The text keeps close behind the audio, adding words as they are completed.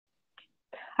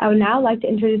I would now like to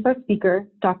introduce our speaker,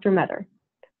 Dr. Meador.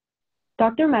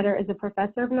 Dr. Meador is a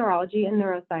professor of neurology and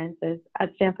neurosciences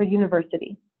at Stanford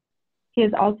University. He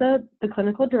is also the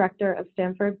clinical director of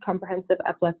Stanford Comprehensive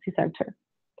Epilepsy Center.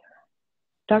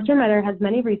 Dr. Meador has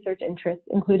many research interests,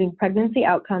 including pregnancy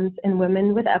outcomes in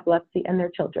women with epilepsy and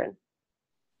their children.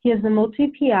 He is the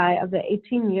multi-PI of the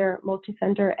 18-year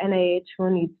multi-center NIH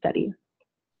NEED study.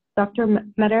 Dr.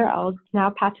 Meador, I'll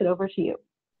now pass it over to you.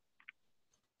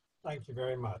 Thank you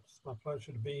very much. It's my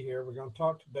pleasure to be here. We're going to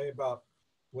talk today about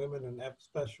women and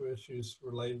special issues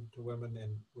related to women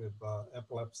with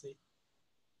epilepsy.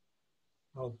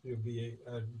 Hope you'll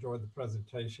enjoy the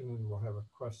presentation, and we'll have a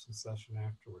question session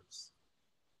afterwards.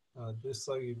 Just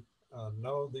so you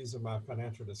know, these are my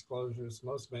financial disclosures.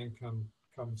 Most of my income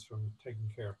comes from taking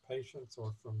care of patients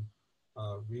or from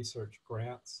research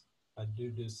grants. I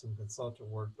do some consultant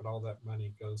work, but all that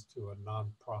money goes to a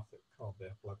nonprofit called the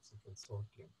Epilepsy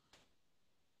Consortium.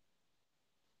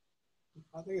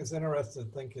 I think it's interesting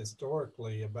to think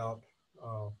historically about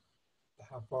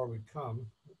how far we've come,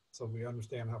 so we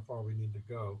understand how far we need to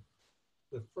go.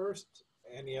 The first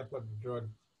anti-epileptic drug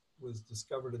was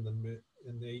discovered in the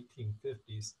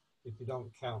 1850s, if you don't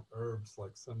count herbs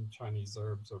like some Chinese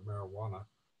herbs or marijuana.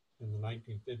 In the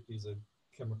 1950s, a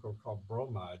chemical called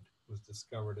bromide was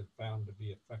discovered and found to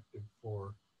be effective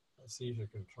for seizure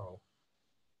control.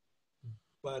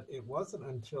 But it wasn't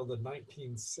until the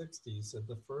 1960s that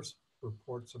the first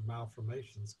reports of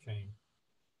malformations came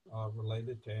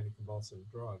related to anticonvulsant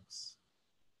drugs.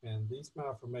 And these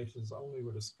malformations only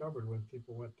were discovered when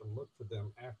people went to look for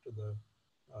them after the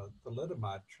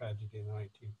thalidomide tragedy in the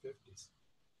 1950s.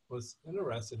 What's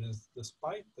interesting is,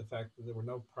 despite the fact that there were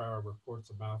no prior reports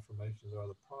of malformations or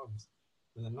other problems,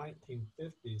 in the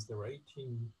 1950s, there were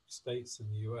 18 states in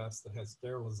the US that had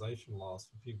sterilization laws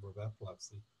for people with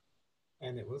epilepsy.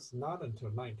 And it was not until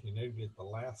 1980 that the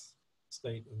last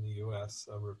state in the US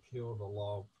repealed a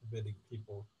law forbidding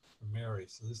people to marry.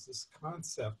 So there's this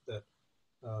concept that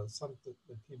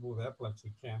that people with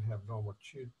epilepsy can't have normal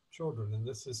children, and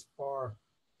this is far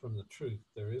from the truth.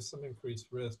 There is some increased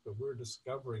risk, but we're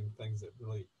discovering things that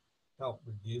really help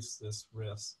reduce this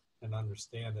risk and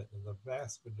understand it. And the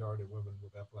vast majority of women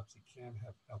with epilepsy can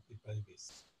have healthy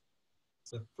babies.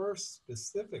 The first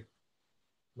specific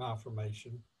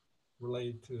malformation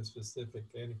related to a specific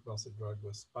anticonvulsant drug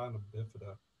was spina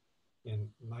bifida in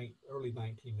early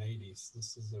 1980s.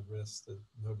 This is a risk that's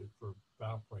noted for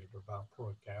valproate or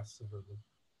valproic acid, or the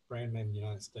brand name in the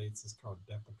United States is called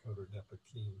Depakote or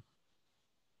Depakine.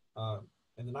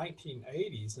 In the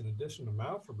 1980s, in addition to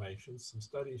malformations, some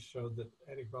studies showed that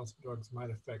anticonvulsant drugs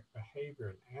might affect behavior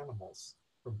in animals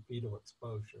from fetal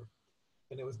exposure.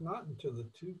 And it was not until the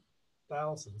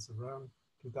 2000s, around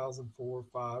 2004,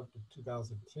 5 to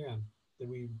 2010, that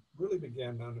we really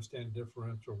began to understand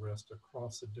differential risk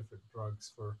across the different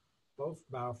drugs for both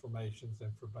malformations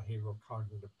and for behavioral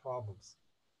cognitive problems.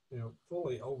 You know,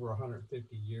 fully over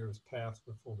 150 years passed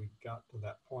before we got to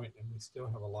that point, and we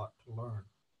still have a lot to learn.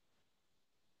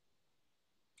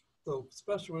 So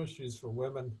special issues for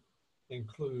women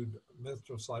include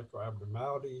menstrual cycle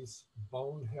abnormalities,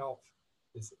 bone health.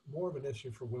 It's more of an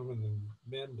issue for women than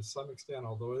men to some extent,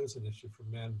 although it is an issue for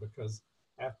men because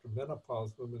after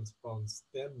menopause, women's bones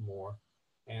thin more.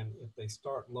 And if they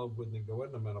start low when they go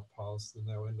into menopause, then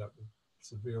they'll end up with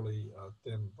severely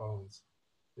thin bones.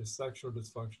 There's sexual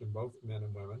dysfunction in both men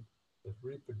and women. There's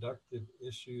reproductive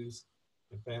issues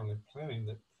and family planning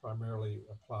that primarily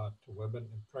apply to women,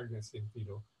 and pregnancy and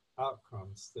fetal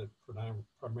outcomes that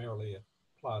primarily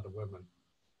apply to women.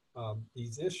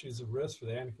 These issues of risk for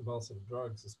the anticonvulsant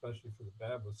drugs, especially for the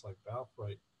bad ones like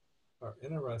valproate, are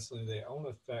interestingly, they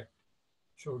only affect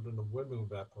children of women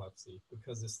with epilepsy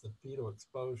because it's the fetal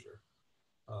exposure.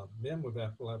 Men with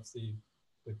epilepsy,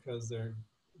 because the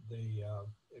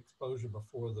exposure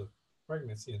before the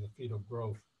pregnancy and the fetal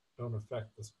growth don't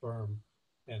affect the sperm,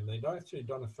 and they actually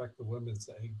don't affect the women's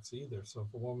eggs either. So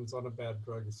if a woman's on a bad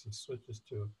drug and she switches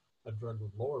to a drug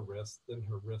with lower risk, then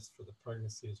her risk for the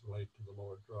pregnancy is related to the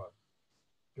lower drug.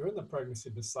 During the pregnancy,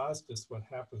 besides just what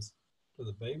happens to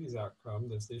the baby's outcome,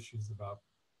 there's issues about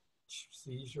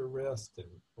seizure risk and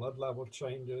blood level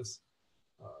changes,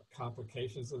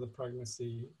 complications of the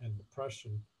pregnancy and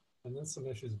depression, and then some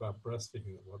issues about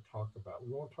breastfeeding that we'll talk about.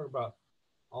 We won't talk about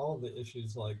all of the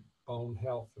issues like bone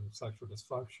health and sexual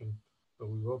dysfunction, but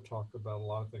we will talk about a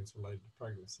lot of things related to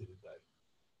pregnancy today.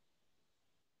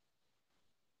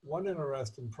 One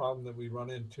interesting problem that we run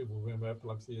into with women with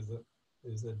epilepsy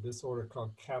is a disorder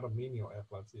called catamenial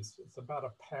epilepsy. It's about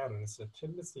a pattern. It's a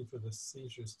tendency for the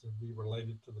seizures to be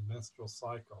related to the menstrual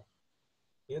cycle.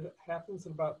 It happens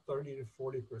in about 30 to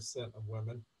 40% of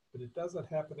women, but it doesn't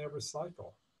happen every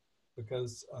cycle,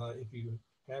 because if you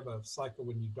have a cycle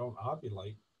when you don't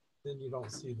ovulate, then you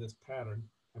don't see this pattern.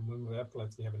 And women with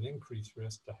epilepsy have an increased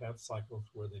risk to have cycles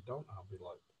where they don't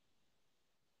ovulate.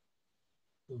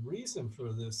 The reason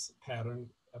for this pattern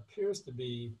appears to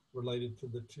be related to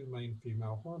the two main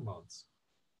female hormones.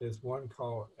 There's one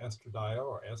called estradiol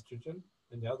or estrogen,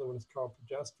 and the other one is called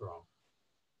progesterone.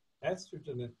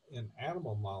 Estrogen in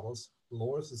animal models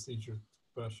lowers the seizure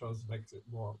thresholds, makes it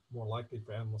more likely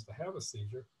for animals to have a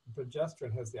seizure.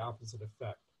 Progesterone has the opposite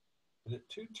effect. And at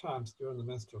 2 times during the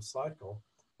menstrual cycle,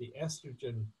 the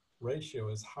estrogen ratio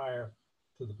is higher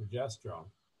to the progesterone.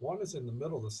 One is in the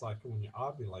middle of the cycle when you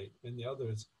ovulate, and the other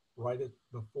is right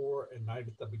before and right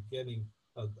at the beginning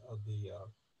of the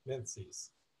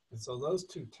menses. And so those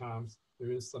 2 times,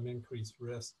 there is some increased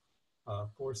risk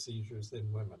for seizures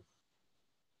in women.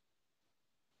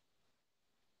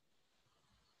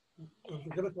 If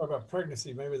we're going to talk about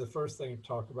pregnancy, maybe the first thing to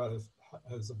talk about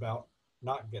is about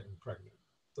not getting pregnant.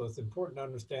 So it's important to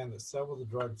understand that several of the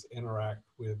drugs interact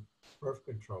with birth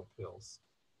control pills.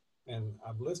 And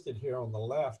I've listed here on the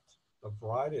left a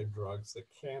variety of drugs that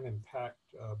can impact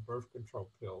birth control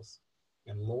pills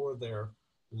and lower their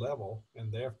level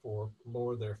and therefore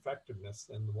lower their effectiveness,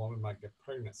 and the woman might get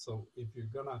pregnant. So if you're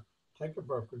going to take a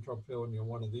birth control pill and you're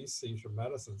one of these seizure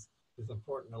medicines, it's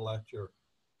important to let your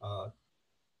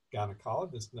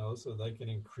gynecologist know so they can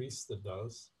increase the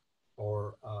dose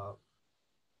or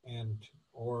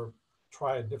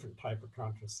try a different type of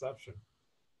contraception.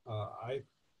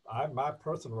 My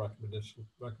personal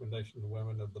recommendation to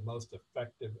women of the most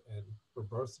effective and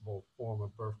reversible form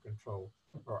of birth control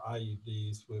are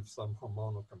IUDs with some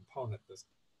hormonal component.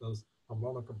 Those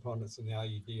hormonal components in the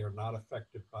IUD are not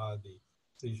affected by the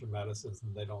seizure medicines,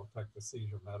 and they don't affect the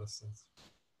seizure medicines.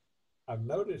 I've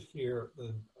noted here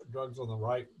the drugs on the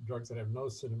right, drugs that have no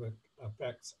significant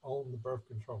effects on the birth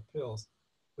control pills,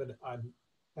 but I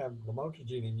have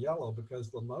lamotrigine in yellow because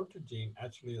lamotrigine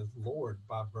actually is lowered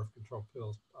by birth control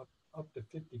pills up to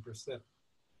 50%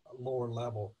 lower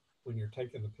level when you're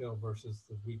taking the pill versus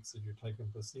the weeks that you're taking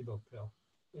placebo pill.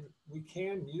 And we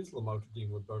can use lamotrigine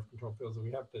with birth control pills, and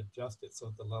we have to adjust it so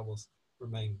that the levels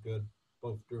remain good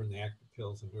both during the active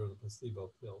pills and during the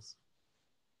placebo pills.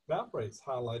 Valprate's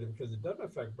highlighted because it doesn't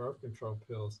affect birth control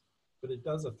pills, but it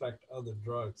does affect other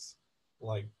drugs.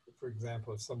 Like, for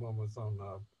example, if someone was on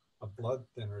a blood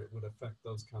thinner, it would affect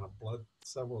those kind of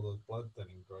several of those blood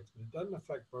thinning drugs, but it doesn't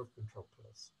affect birth control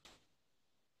pills.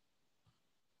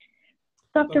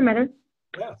 Dr. Meador?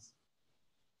 Yes.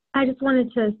 I just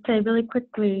wanted to say really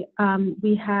quickly,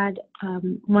 we had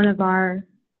one of our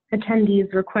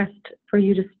attendees request for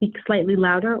you to speak slightly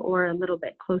louder or a little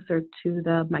bit closer to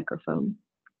the microphone,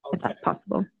 Okay. if that's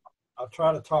possible. I'll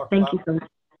try to talk Thank louder, you so much.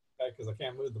 okay, because I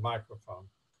can't move the microphone.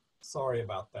 Sorry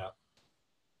about that.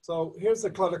 So here's the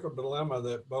clinical dilemma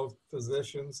that both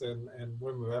physicians and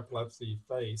women with epilepsy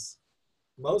face.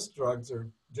 Most drugs are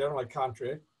generally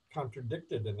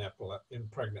contradicted in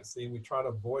pregnancy, and we try to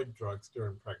avoid drugs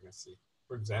during pregnancy,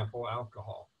 for example,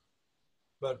 alcohol.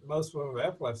 But most women with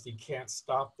epilepsy can't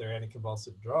stop their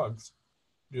anticonvulsant drugs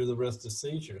due to the risk of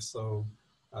seizures. So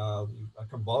a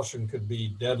convulsion could be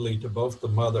deadly to both the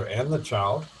mother and the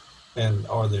child,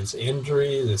 or there's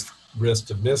injury, there's risk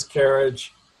of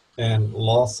miscarriage, and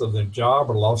loss of their job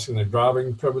or loss of their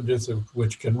driving privileges,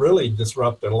 which can really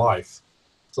disrupt their life.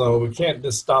 So we can't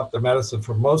just stop the medicine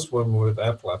for most women with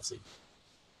epilepsy.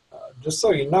 Just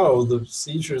so you know, the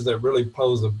seizures that really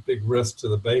pose a big risk to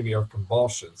the baby are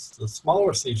convulsions. The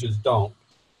smaller seizures don't.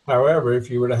 However, if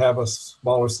you were to have a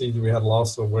smaller seizure, we had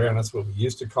loss of awareness, what we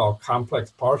used to call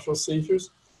complex partial seizures,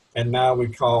 and now we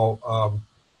call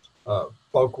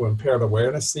focal impaired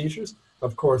awareness seizures.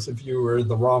 Of course, if you were in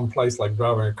the wrong place, like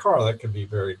driving a car, that can be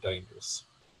very dangerous.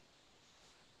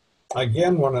 I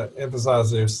again want to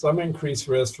emphasize there's some increased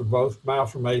risk for both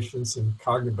malformations and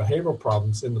cognitive behavioral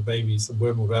problems in the babies of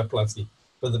women with epilepsy,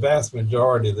 but the vast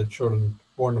majority of the children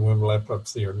born to women with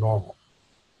epilepsy are normal.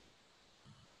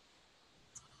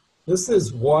 This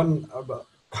is one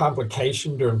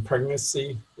complication during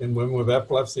pregnancy in women with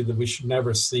epilepsy that we should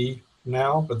never see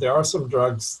now, but there are some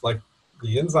drugs like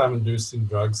the enzyme-inducing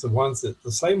drugs, the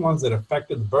same ones that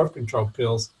affected the birth control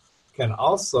pills can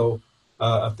also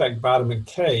affect vitamin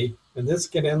K, and this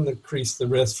can increase the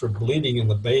risk for bleeding in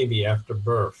the baby after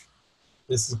birth.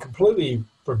 This is completely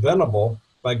preventable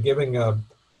by giving an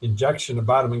injection of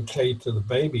vitamin K to the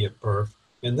baby at birth,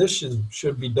 and this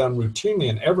should be done routinely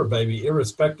in every baby,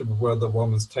 irrespective of whether the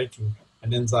woman's taking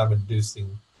an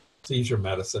enzyme-inducing seizure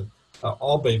medicine.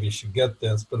 All babies should get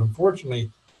this, but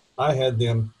unfortunately, I had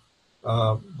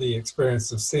the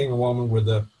experience of seeing a woman with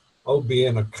a OB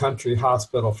in a country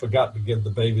hospital forgot to give the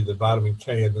baby the vitamin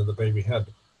K, and then the baby had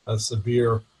a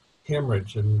severe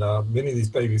hemorrhage. And many of these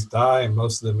babies die, and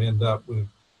most of them end up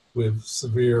with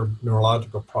severe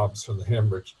neurological problems from the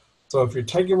hemorrhage. So if you're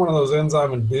taking one of those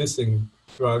enzyme-inducing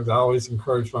drugs, I always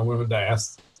encourage my women to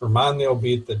remind the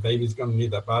OB that baby's going to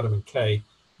need that vitamin K.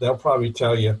 They'll probably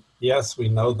tell you, yes, we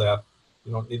know that.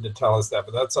 You don't need to tell us that,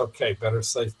 but that's okay. Better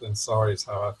safe than sorry is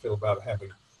how I feel about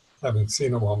having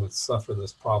seen a woman suffer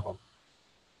this problem.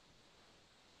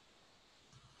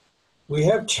 We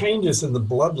have changes in the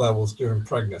blood levels during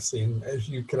pregnancy. And as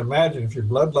you can imagine, if your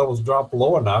blood levels drop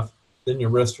low enough, then your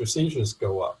risk for seizures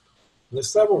go up. And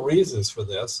there's several reasons for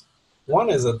this.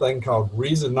 One is a thing called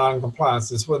reason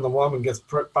non-compliance. It's when the woman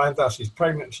finds out she's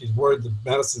pregnant, she's worried the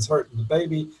medicine's hurting the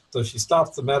baby, so she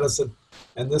stops the medicine.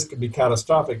 And this could be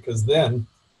catastrophic because then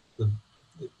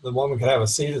the woman could have a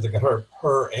seizure that could hurt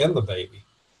her and the baby.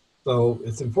 So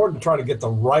it's important to try to get the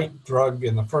right drug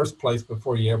in the first place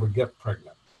before you ever get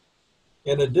pregnant.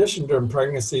 In addition, during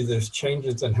pregnancy, there's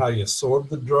changes in how you absorb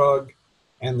the drug,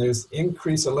 and there's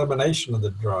increased elimination of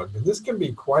the drug. And this can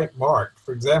be quite marked.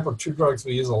 For example, two drugs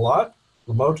we use a lot,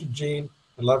 lamotrigine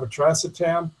and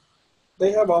levetiracetam,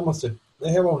 they have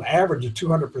on average a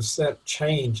 200%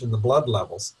 change in the blood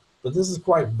levels. But this is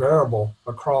quite variable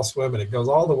across women. It goes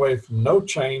all the way from no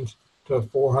change to a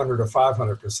 400 or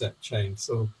 500% change.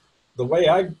 So the way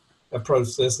I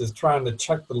approach this is trying to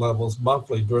check the levels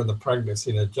monthly during the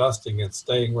pregnancy and adjusting and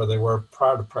staying where they were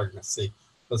prior to pregnancy,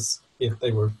 if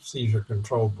they were seizure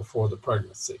controlled before the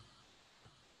pregnancy.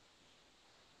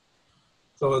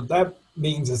 So that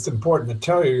means it's important to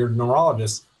tell your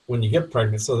neurologist when you get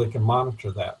pregnant so they can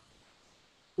monitor that.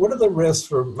 What are the risks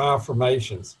for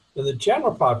malformations? In the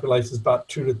general population, it's about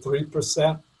 2 to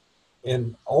 3%.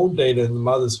 In old data in the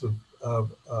mothers with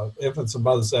infants and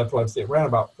mothers with epilepsy, it ran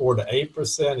about 4 to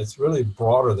 8%. It's really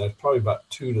broader than probably about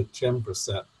 2 to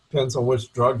 10%. Depends on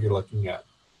which drug you're looking at.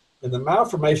 And the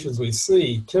malformations we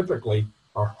see typically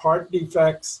are heart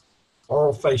defects,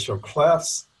 oral facial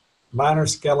clefts, minor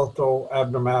skeletal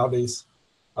abnormalities,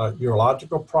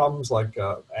 urological problems like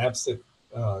absent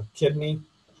kidney,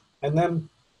 and then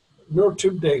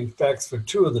neurotube defects for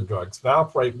two of the drugs,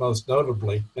 valproate most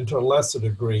notably, and to a lesser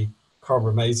degree,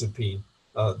 carbamazepine.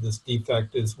 This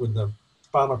defect is when the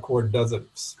spinal cord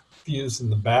doesn't fuse in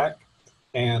the back,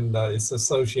 and it's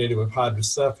associated with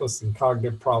hydrocephalus and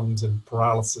cognitive problems and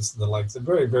paralysis in the legs. A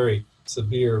very, very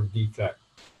severe defect.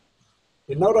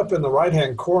 You note up in the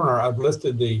right-hand corner, I've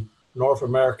listed the North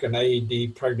American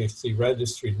AED pregnancy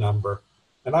registry number,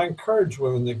 and I encourage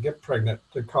women that get pregnant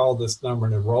to call this number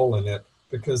and enroll in it,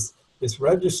 because it's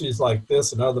registries like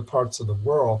this in other parts of the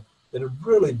world that have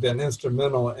really been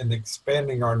instrumental in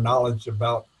expanding our knowledge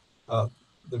about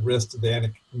the risk of the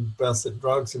anticonvulsant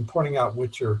drugs and pointing out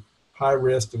which are high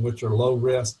risk and which are low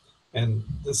risk. And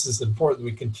this is important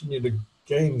we continue to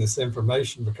gain this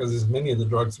information because there's many of the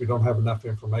drugs we don't have enough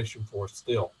information for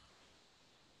still.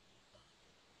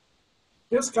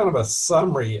 Here's kind of a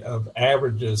summary of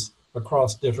averages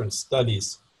across different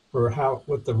studies for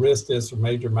what the risk is for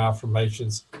major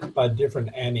malformations by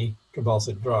different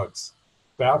anticonvulsant drugs.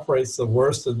 Valproate's the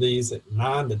worst of these at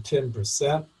 9 to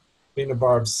 10%.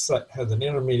 Phenobarb has an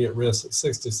intermediate risk at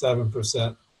 6 to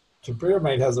 7%.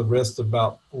 Topiramate has a risk of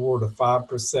about 4 to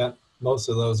 5%. Most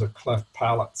of those are cleft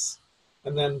palates.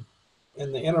 And then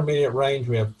in the intermediate range,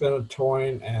 we have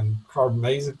phenytoin and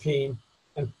carbamazepine.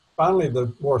 And finally,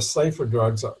 the more safer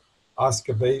drugs are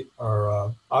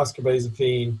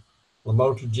oscarbazepine,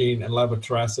 lamotrigine, and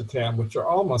levetiracetam, which are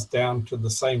almost down to the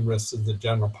same risk as the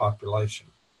general population.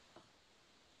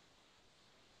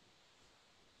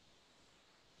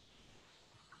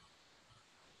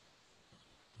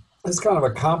 It's kind of a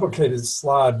complicated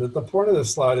slide, but the point of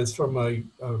this slide is from a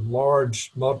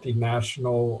large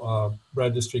multinational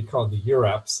registry called the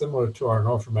URAP, similar to our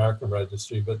North American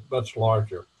registry, but much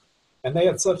larger. And they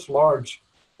had such large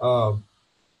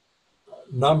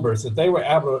numbers that they were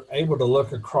able to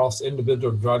look across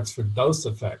individual drugs for dose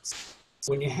effects.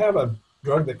 When you have a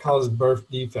drug that causes birth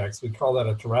defects, we call that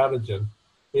a teratogen,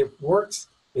 it works,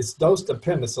 it's dose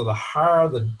dependent. So the higher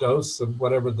the dose of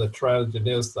whatever the teratogen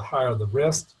is, the higher the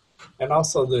risk. And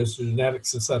also there's genetic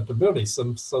susceptibility.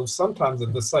 So sometimes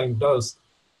at the same dose,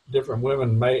 different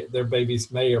women their babies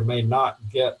may or may not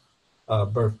get a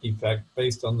birth defect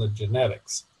based on the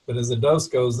genetics. But as the dose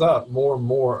goes up, more and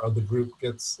more of the group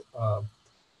gets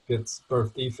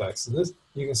birth defects. And this,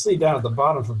 you can see down at the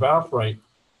bottom for valproate,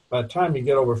 by the time you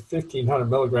get over 1,500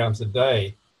 milligrams a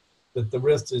day, that the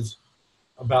risk is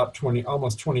about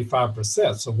almost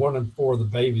 25%. So 1 in 4 of the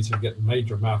babies are getting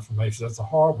major malformations. That's a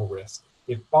horrible risk.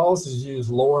 it falls as you use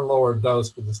lower and lower dose,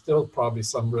 but there's still probably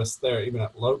some risk there, even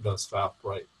at low dose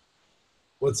valproate.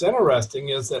 What's interesting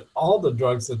is that all the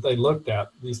drugs that they looked at,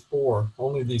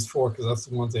 only these four, because that's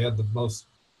the ones they had the most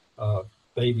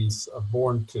babies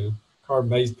born to,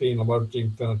 carbamazepine,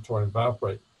 lamotrigine, phenytoin, and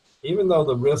valproate. Even though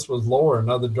the risk was lower in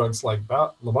other drugs like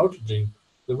lamotrigine,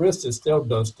 the risk is still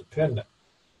dose dependent.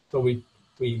 So we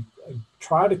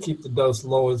try to keep the dose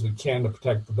low as we can to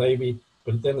protect the baby,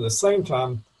 but then at the same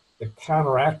time, the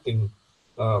counteracting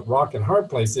rock and hard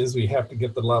place is we have to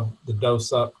get the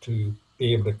dose up to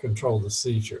be able to control the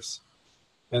seizures.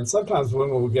 And sometimes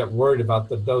women will get worried about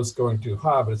the dose going too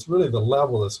high, but it's really the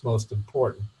level that's most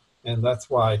important. And that's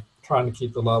why trying to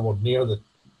keep the level near the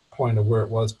point of where it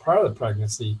was prior to the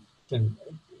pregnancy can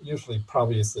usually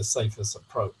probably is the safest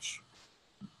approach.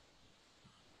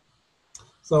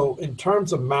 So in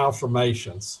terms of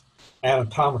malformations,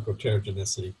 anatomical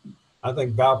pterogenicity, I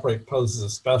think valproate poses a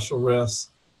special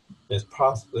risk. There's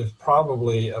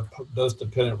probably a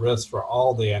dose-dependent risk for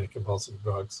all the anticonvulsant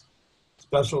drugs.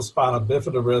 Special spinal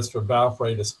bifida risk for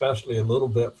valproate, especially a little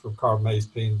bit for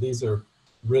carbamazepine. These are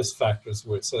risk factors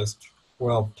where it says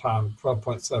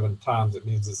 12.7 times. It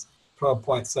means it's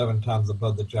 12.7 times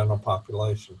above the general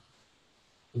population.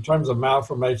 In terms of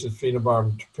malformations, phenobarbital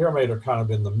and topiramate are kind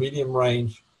of in the medium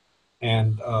range.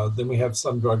 And then we have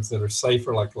some drugs that are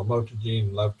safer, like lamotrigine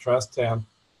and levetiracetam.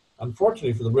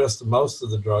 Unfortunately, for the risk of most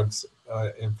of the drugs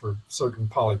and for certain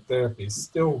polytherapies,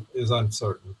 still is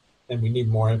uncertain, and we need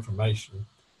more information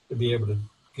to be able to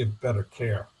give better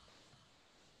care.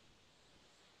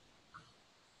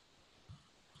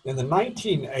 In the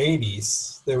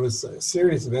 1980s, there was a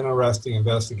series of interesting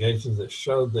investigations that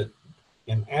showed that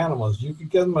in animals, you could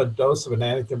give them a dose of an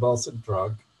anticonvulsant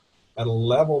drug at a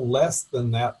level less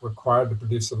than that required to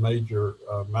produce a major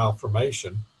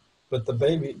malformation. But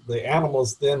the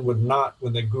animals then would not,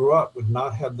 when they grew up, would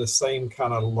not have the same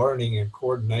kind of learning and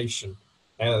coordination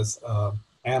as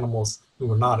animals who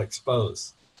were not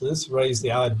exposed. So this raised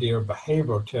the idea of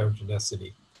behavioral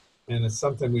pterogenicity, and it's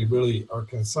something we really are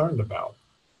concerned about.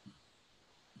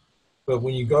 But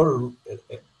when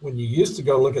you used to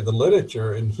go look at the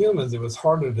literature in humans, it was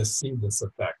harder to see this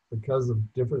effect because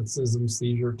of differences in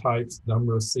seizure types,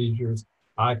 number of seizures,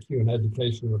 IQ and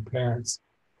education of the parents.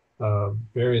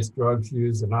 Various drugs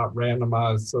used and not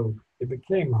randomized. So it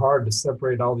became hard to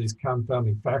separate all these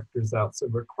confounding factors out. So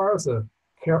it requires a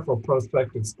careful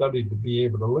prospective study to be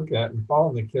able to look at and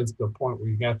follow the kids to a point where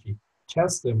you can actually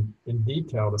test them in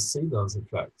detail to see those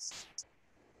effects.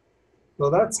 So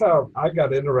that's how I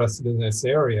got interested in this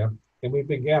area. And we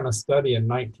began a study in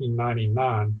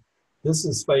 1999. This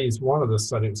is phase one of the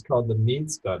study. It's called the NEED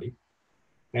study.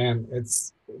 And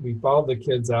we followed the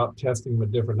kids out, testing them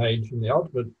at different age. And the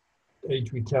ultimate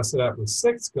age we tested at was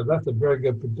 6, because that's a very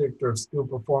good predictor of school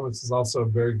performance. Is also a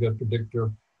very good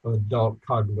predictor of adult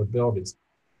cognitive abilities.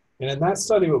 And in that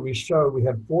study, what we showed, we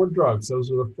had 4 drugs. Those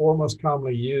were the 4 most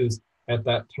commonly used at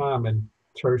that time in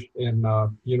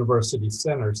university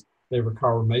centers. They were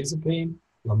carbamazepine,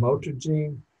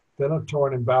 lamotrigine,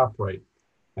 phenytoin, and valproate.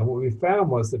 And what we found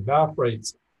was that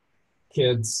valproate's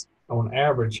kids, on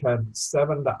average, had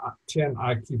 7 to 10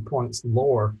 IQ points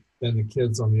lower than the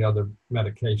kids on the other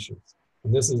medications.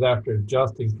 And this is after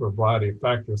adjusting for a variety of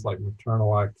factors like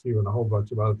maternal IQ and a whole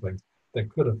bunch of other things that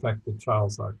could affect the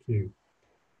child's IQ.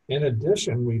 In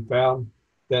addition, we found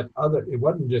that it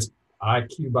wasn't just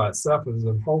IQ by itself, it was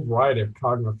a whole variety of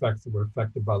cognitive effects that were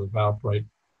affected by the valproate.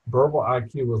 Verbal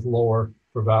IQ was lower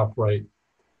for valproate.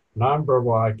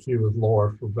 Non-verbal IQ was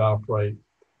lower for valproate.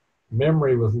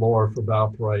 Memory was lower for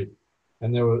valproate.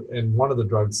 And in one of the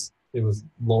drugs, it was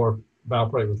lower.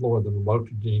 Valproate was lower than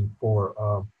lamotrigine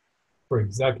for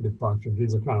executive functions.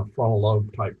 These are kind of frontal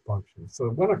lobe type functions. So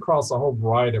it went across a whole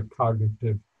variety of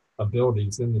cognitive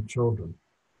abilities in the children.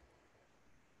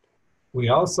 We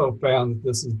also found that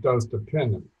this is dose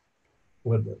dependent.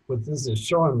 What this is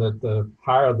showing that the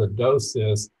higher the dose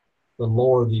is, the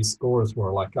lower these scores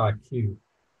were, like IQ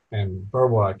and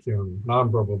verbal IQ and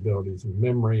nonverbal abilities and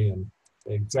memory and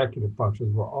executive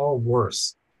functions were all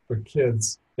worse for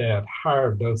kids that had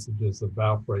higher dosages of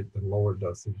valproate than lower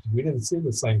dosages. We didn't see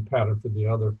the same pattern for the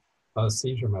other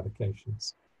seizure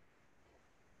medications.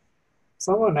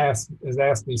 Someone has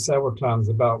asked me several times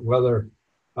about whether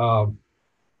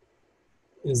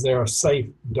is there a safe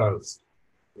dose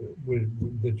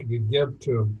that you could give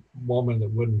to a woman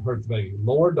that wouldn't hurt the baby.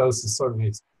 Lower dose is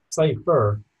certainly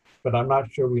safer, but I'm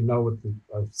not sure we know what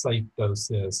a safe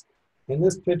dose is. In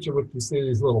this picture, what you see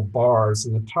these little bars,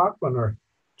 and the top one are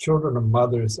children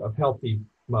of healthy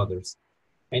mothers.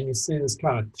 And you see this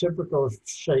kind of typical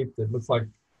shape that looks like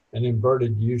an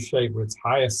inverted U shape where it's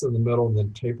highest in the middle and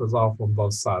then tapers off on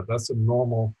both sides. That's a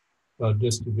normal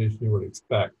distribution you would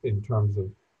expect in terms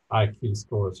of IQ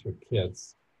scores for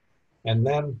kids. And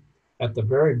then at the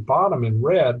very bottom in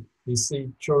red, you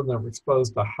see children that were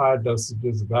exposed to high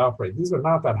dosages of valproate. These are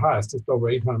not that high, it's just over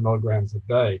 800 milligrams a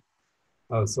day.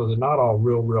 So they're not all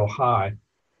real high.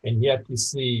 And yet you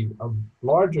see a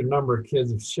larger number of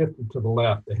kids have shifted to the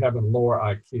left. They have lower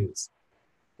IQs.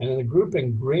 And in the group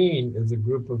in green is a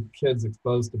group of kids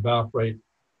exposed to valproate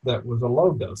that was a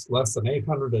low dose, less than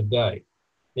 800 a day.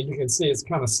 And you can see it's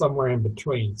kind of somewhere in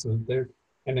between. So there,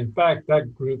 and in fact,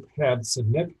 that group had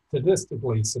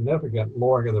statistically significant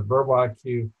lowering of the verbal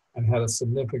IQ and had a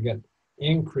significant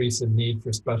increase in need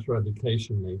for special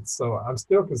education needs. So I'm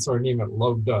still concerned even at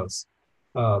low dose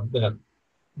that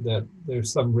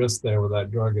there's some risk there with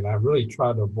that drug. And I really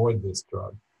try to avoid this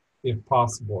drug if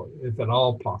possible, if at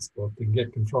all possible. If we can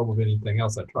get control of anything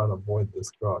else, I try to avoid this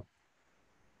drug.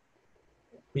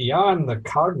 Beyond the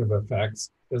cognitive effects,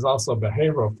 there's also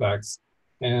behavioral effects.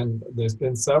 And there's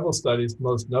been several studies,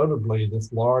 most notably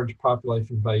this large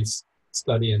population-based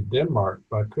study in Denmark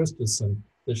by Christensen,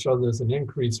 that show there's an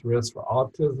increased risk for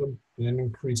autism and an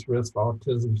increased risk for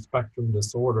autism spectrum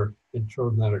disorder in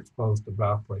children that are exposed to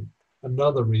valproate.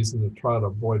 Another reason to try to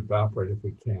avoid valproate if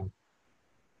we can.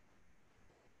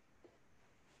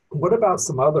 What about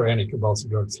some other anticonvulsant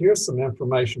drugs? Here's some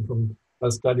information from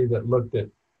a study that looked at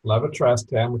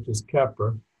levetiracetam, which is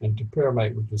Keppra, and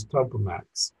topiramate, which is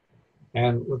Topamax.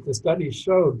 And what the study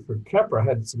showed for Keppra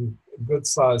had some good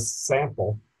sized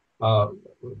sample. We're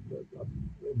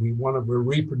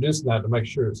reproducing that to make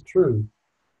sure it's true,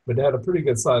 but it had a pretty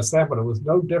good sized sample. It was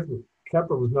no different.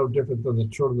 Keppra was no different than the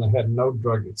children that had no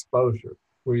drug exposure,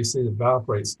 where you see the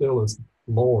valproate still is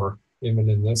lower even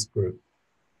in this group.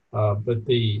 But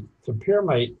the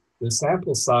topiramate, the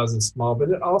sample size is small, but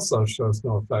it also shows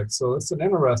no effect. So it's an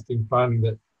interesting finding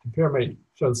that topiramate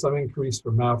shows some increase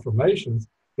for malformations,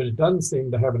 but it doesn't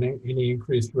seem to have any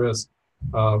increased risk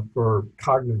for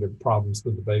cognitive problems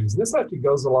with the babies. This actually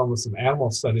goes along with some animal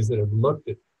studies that have looked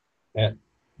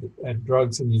at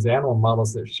drugs in these animal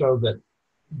models that show that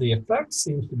the effect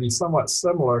seems to be somewhat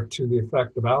similar to the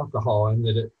effect of alcohol in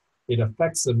that it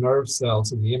affects the nerve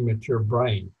cells in the immature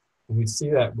brain. And we see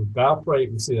that with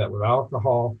valproate, we see that with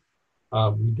alcohol.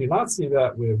 We do not see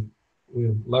that with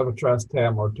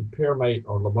levetiracetam or topiramate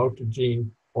or lamotrigine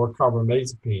or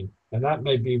carbamazepine. And that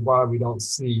may be why we don't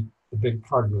see the big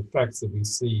cognitive effects that we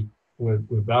see with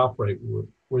valproate,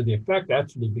 where the effect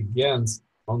actually begins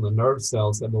on the nerve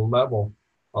cells at a level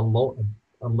of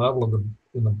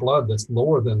in the blood that's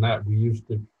lower than that we use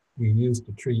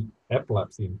to treat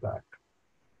epilepsy, in fact.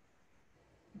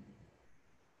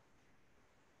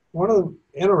 One of the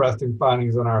interesting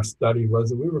findings in our study was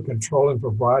that we were controlling for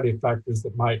a variety of factors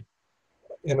that might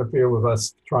interfere with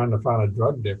us trying to find a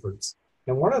drug difference.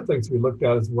 And one of the things we looked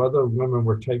at is whether women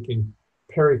were taking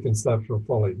periconceptual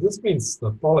folate. This means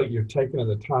the folate you're taking at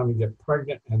the time you get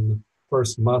pregnant and the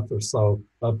first month or so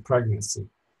of pregnancy.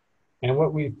 And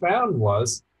what we found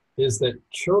is that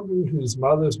children whose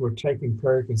mothers were taking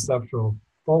periconceptual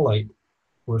folate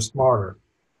were smarter.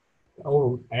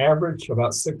 On average,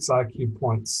 about 6 IQ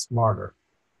points smarter.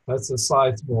 That's a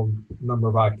sizable number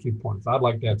of IQ points. I'd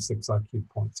like to have 6 IQ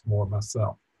points more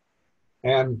myself.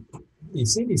 And the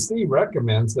CDC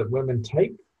recommends that women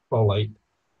take folate,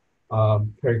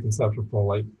 periconceptual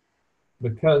folate,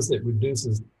 because it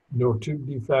reduces neural tube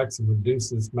defects and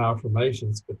reduces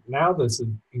malformations. But now there's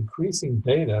increasing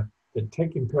data that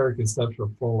taking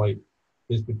periconceptual folate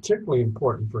is particularly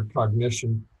important for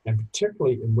cognition, and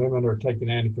particularly in women who are taking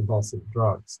anticonvulsant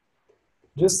drugs.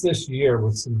 Just this year,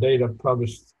 with some data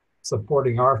published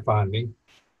supporting our finding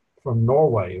from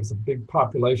Norway, it was a big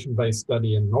population-based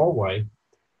study in Norway,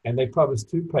 and they published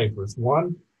 2 papers.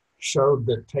 One showed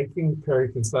that taking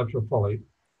periconceptual folate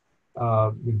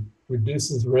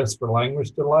reduces risk for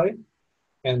language delay,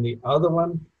 and the other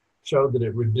one showed that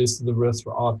it reduces the risk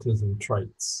for autism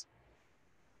traits.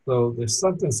 So there's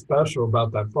something special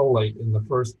about that folate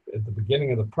at the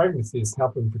beginning of the pregnancy is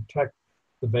helping protect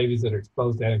the babies that are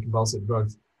exposed to anticonvulsant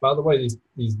drugs. By the way,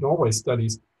 these Norway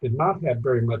studies did not have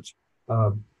very much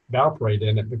valproate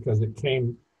in it because it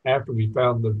came after we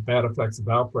found the bad effects of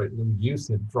valproate, and the use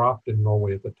had dropped in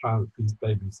Norway at the time that these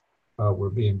babies were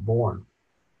being born.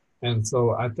 And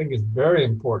so I think it's very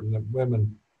important that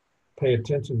women pay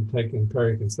attention to taking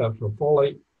periconceptual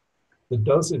folate. The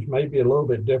dosage may be a little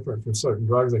bit different for certain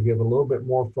drugs. I give a little bit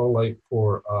more folate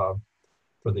for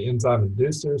the enzyme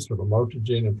inducers, for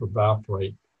lamotrigine, and for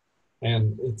valproate.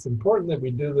 And it's important that we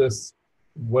do this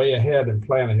way ahead and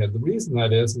plan ahead. The reason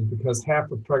that is because half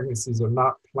of pregnancies are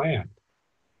not planned.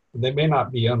 They may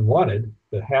not be unwanted,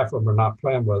 but half of them are not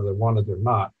planned whether they're wanted or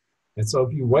not. And so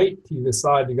if you wait till you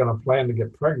decide you're going to plan to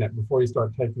get pregnant before you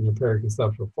start taking your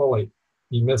periconceptual folate,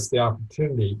 you miss the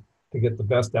opportunity to get the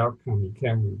best outcome you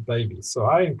can with babies. So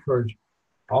I encourage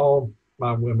all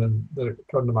my women that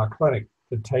come to my clinic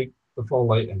to take the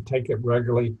folate and take it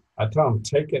regularly. I tell them,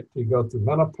 take it till you go through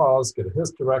menopause, get a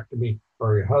hysterectomy,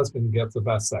 or your husband gets a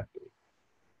vasectomy.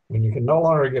 When you can no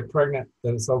longer get pregnant,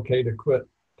 then it's okay to quit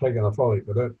taking the folate.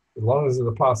 But as long as there's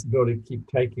a possibility, keep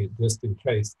taking it just in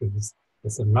case, because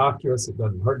it's innocuous. It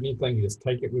doesn't hurt anything. You just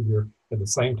take it with your, at the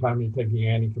same time you're taking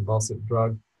your anticonvulsant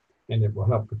drug, and it will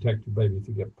help protect your baby if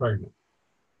you get pregnant.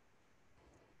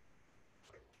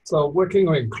 So what can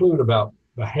we include about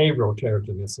behavioral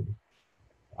teratogenicity?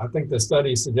 I think the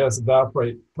study suggests that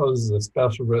valproate poses a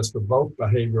special risk for both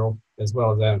behavioral as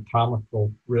well as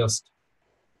anatomical risk.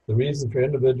 The reasons for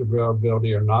individual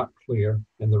variability are not clear,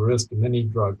 and the risk of many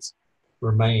drugs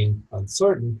remain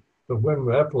uncertain, but women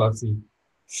with epilepsy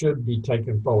should be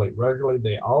taking folate regularly.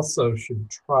 They also should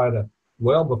try to,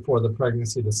 well before the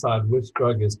pregnancy, decide which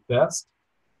drug is best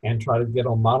and try to get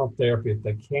on monotherapy if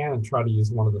they can, and try to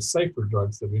use one of the safer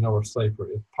drugs that we know are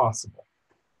safer if possible.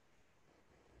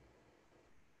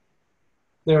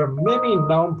 There are many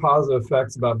known positive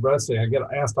effects about breastfeeding. I get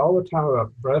asked all the time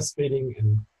about breastfeeding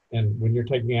and when you're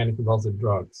taking anticonvulsant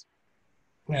drugs.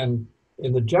 And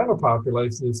in the general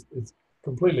population, it's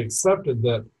completely accepted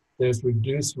that there's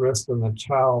reduced risk in the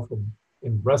child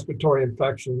in respiratory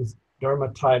infections,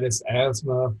 dermatitis,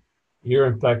 asthma, ear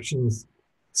infections,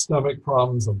 stomach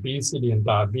problems, obesity and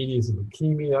diabetes,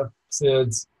 leukemia,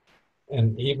 SIDS,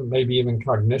 and maybe even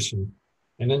cognition.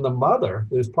 And in the mother,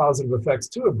 there's positive effects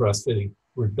too of breastfeeding,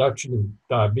 reduction in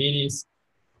diabetes,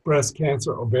 breast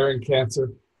cancer, ovarian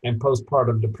cancer, and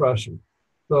postpartum depression.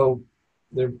 So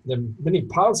there are many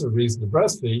positive reasons to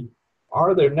breastfeed.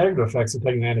 Are there negative effects of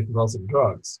taking anticonvulsant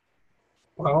drugs?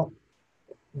 Well,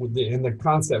 the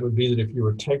concept would be that if you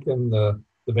were taking the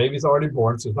baby's already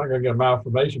born, so it's not going to get a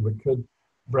malformation, but could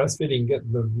breastfeeding,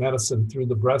 get the medicine through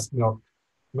the breast milk,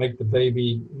 make the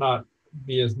baby not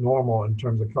be as normal in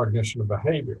terms of cognition or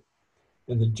behavior.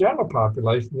 In the general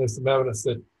population, there's some evidence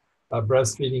that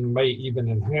breastfeeding may even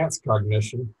enhance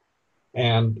cognition.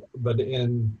 But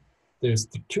there's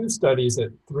two studies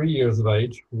at 3 years of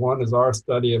age. One is our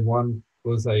study and one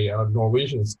was a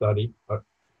Norwegian study.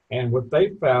 And what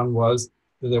they found was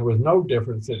that there was no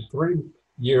difference at 3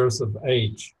 years of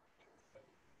age.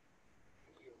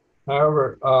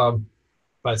 However,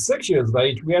 by 6 years of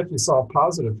age, we actually saw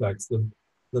positive effects.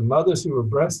 The mothers who were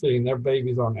breastfeeding their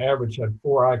babies on average had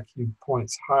 4 IQ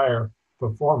points higher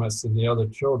performance than the other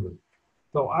children.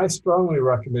 So I strongly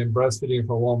recommend breastfeeding if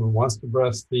a woman wants to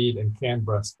breastfeed and can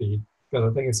breastfeed, because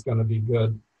I think it's going to be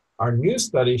good. Our new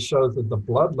study shows that the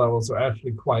blood levels are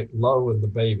actually quite low in the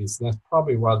babies, and that's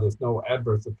probably why there's no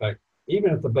adverse effect,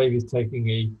 even if the baby's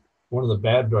taking one of the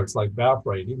bad drugs like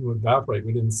valproate. Even with valproate,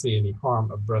 we didn't see any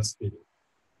harm of breastfeeding.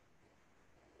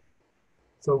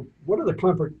 So what are the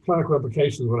clinical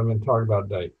implications of what I've been talking about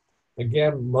today?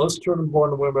 Again, most children born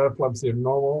to women with epilepsy are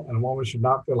normal, and a woman should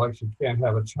not feel like she can't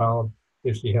have a child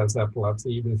if she has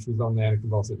epilepsy, even if she's on the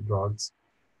anticonvulsant drugs.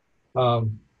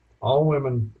 All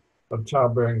women of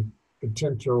childbearing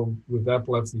potential with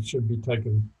epilepsy should be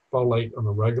taking folate on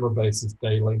a regular basis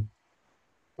daily.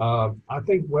 I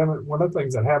think women, one of the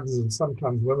things that happens is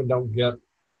sometimes women don't get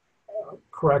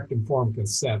correct informed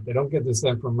consent. They don't get this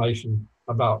information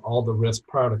about all the risks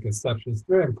prior to conception. It's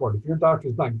very important. If your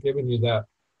doctor's not giving you that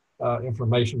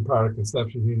information prior to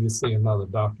conception, you need to see another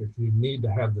doctor. You need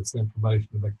to have this information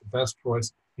to make the best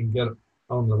choice and get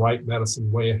on the right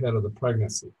medicine way ahead of the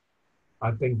pregnancy.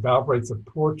 I think valproate's a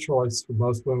poor choice for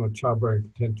most women with childbearing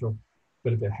potential,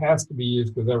 but if it has to be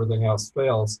used because everything else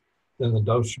fails, then the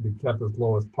dose should be kept as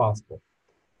low as possible.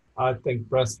 I think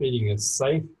breastfeeding is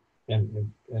safe,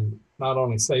 and not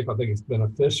only safe, I think it's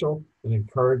beneficial and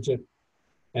encourage it.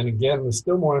 And again, there's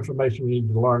still more information we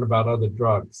need to learn about other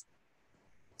drugs.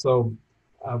 So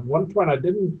one point I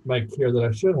didn't make here that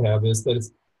I should have is that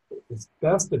it's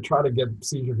best to try to get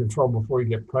seizure control before you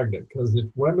get pregnant, because if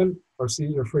women are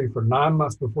seizure-free for 9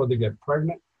 months before they get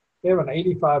pregnant, they have an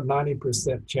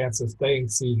 85–90% chance of staying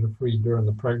seizure-free during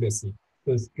the pregnancy.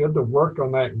 So it's good to work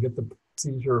on that and get the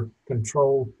seizure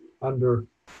control under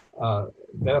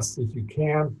best as you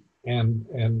can, and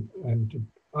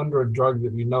under a drug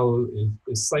that we know is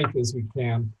as safe as we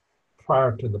can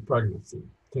prior to the pregnancy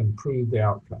to improve the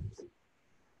outcomes.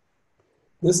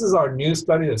 This is our new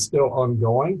study that's still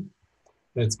ongoing.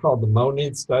 It's called the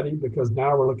MONEED study, because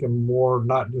now we're looking more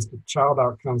not just at child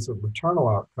outcomes, but maternal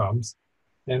outcomes.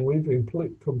 And we've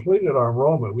completed our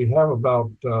enrollment. We have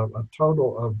about a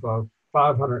total of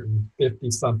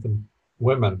 550 something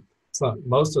women. So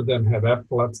most of them have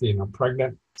epilepsy and are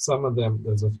pregnant. Some of them,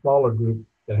 there's a smaller group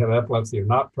that have epilepsy or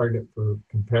not pregnant for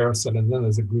comparison. And then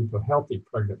there's a group of healthy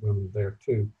pregnant women there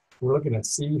too. We're looking at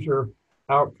seizure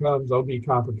outcomes, OB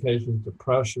complications,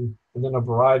 depression, and then a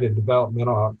variety of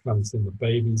developmental outcomes in the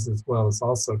babies, as well as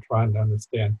also trying to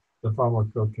understand the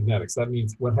pharmacokinetics. That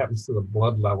means what happens to the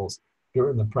blood levels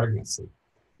during the pregnancy.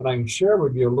 And I can share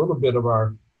with you a little bit of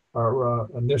our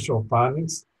initial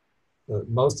findings.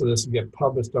 Most of this will get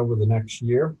published over the next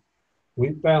year.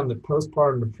 We found that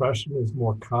postpartum depression is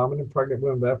more common in pregnant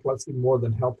women with epilepsy, more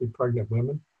than healthy pregnant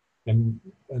women. And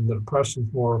the depression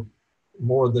is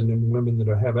more than in women that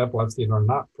have epilepsy and are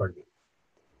not pregnant.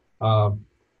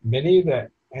 Many of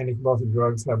the anticonvulsant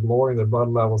drugs have lowering their blood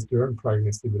levels during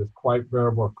pregnancy, but it's quite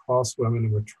variable across women,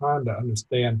 and we're trying to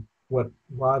understand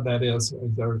why that is,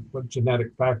 and what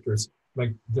genetic factors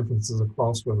make differences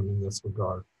across women in this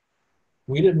regard.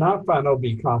 We did not find OB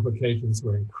complications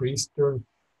were increased during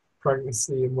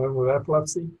pregnancy in women with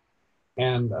epilepsy,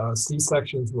 and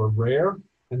C-sections were rare.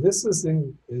 And this is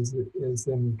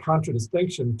in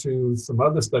contradistinction to some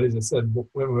other studies that said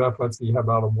women with epilepsy have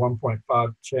about a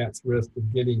 1.5 chance risk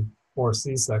of getting more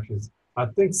C-sections. I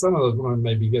think some of those women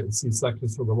may be getting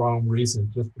C-sections for the wrong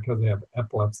reason, just because they have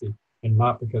epilepsy and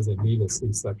not because they need a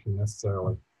C-section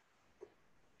necessarily.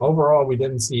 Overall, we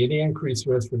didn't see any increased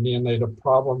risk for neonatal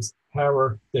problems.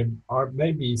 However, there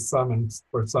may be some,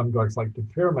 for some drugs like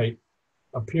topiramate,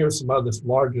 appears some other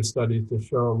larger studies to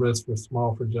show a risk for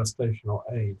small for gestational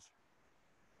age.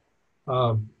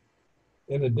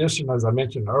 In addition, as I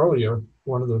mentioned earlier,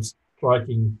 one of the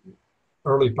striking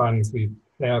early findings we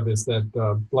have is that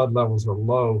blood levels are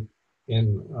low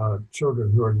in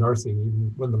children who are nursing,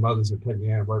 even when the mothers are taking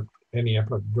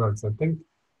antiepileptic drugs. I think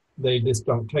they just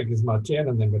don't take as much in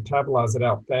and they metabolize it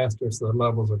out faster, so the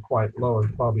levels are quite low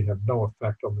and probably have no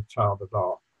effect on the child at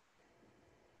all.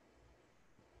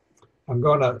 I'm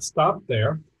going to stop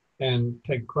there and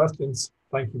take questions.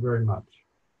 Thank you very much.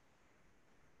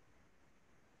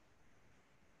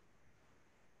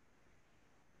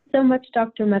 So much,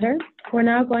 Dr. Meador. We're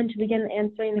now going to begin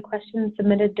answering the questions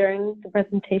submitted during the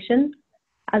presentation.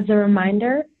 As a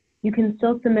reminder, you can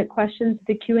still submit questions to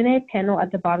the Q&A panel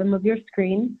at the bottom of your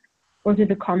screen or through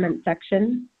the comment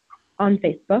section on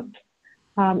Facebook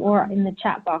or in the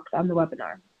chat box on the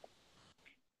webinar.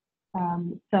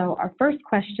 So our first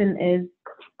question is,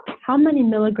 how many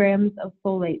milligrams of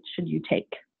folate should you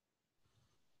take?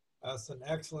 That's an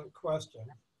excellent question,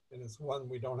 and it's one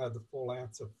we don't have the full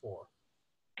answer for.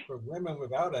 For women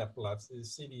without epilepsy, the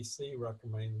CDC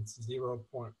recommends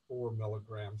 0.4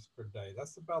 milligrams per day.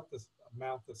 That's about this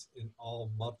amount that's in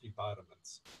all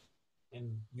multivitamins.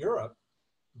 In Europe,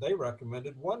 they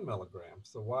recommended 1 milligram.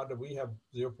 So why do we have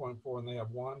 0.4 and they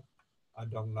have 1? I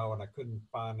don't know, and I couldn't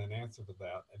find an answer to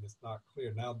that, and it's not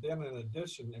clear. Now, then, in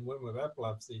addition, in women with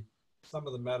epilepsy, some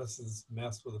of the medicines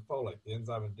mess with the folate. The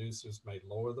enzyme inducers may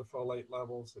lower the folate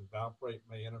levels, and valproate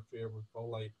may interfere with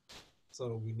folate,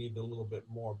 so we need a little bit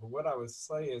more. But what I would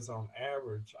say is, on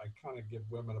average, I kind of give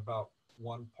women about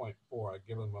 1.4. I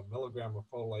give them a milligram of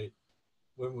folate.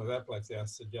 Women with epilepsy, I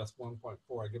suggest 1.4.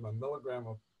 I give them a milligram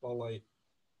of folate,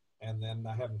 and then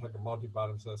I have them take a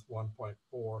multivitamin, so that's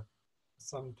 1.4.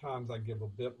 Sometimes I give a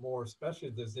bit more, especially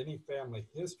if there's any family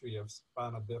history of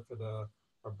spina bifida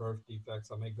or birth defects.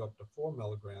 I may go up to 4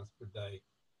 milligrams per day.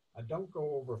 I don't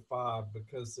go over 5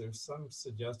 because there's some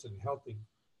suggestion in healthy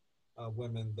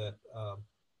women that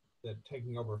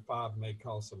taking over 5 may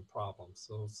cause some problems.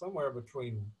 So somewhere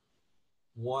between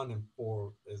 1 and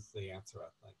 4 is the answer,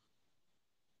 I think.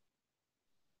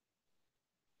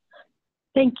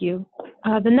 Thank you.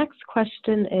 The next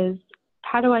question is,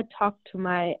 how do I talk to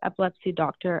my epilepsy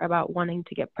doctor about wanting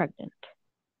to get pregnant?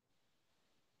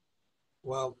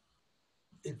 Well,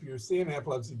 if you're seeing an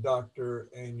epilepsy doctor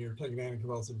and you're taking an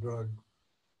anticonvulsant drug,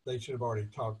 they should have already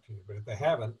talked to you. But if they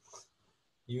haven't,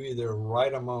 you either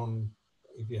write them on,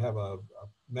 if you have a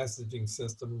messaging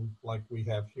system like we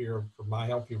have here for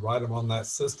MyHealth, you write them on that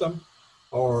system,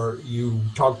 or you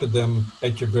talk to them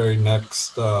at your very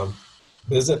next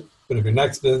visit. But if your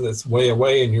next visit is way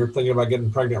away and you're thinking about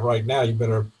getting pregnant right now, you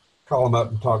better call them up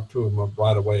and talk to them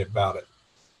right away about it.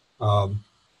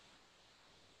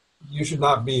 You should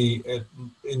not be in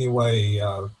any way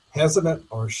hesitant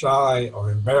or shy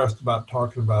or embarrassed about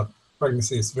talking about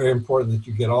pregnancy. It's very important that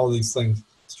you get all these things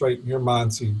straight in your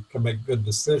mind so you can make good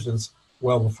decisions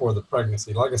well before the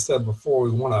pregnancy. Like I said before,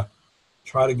 we want to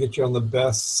try to get you on the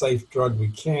best safe drug we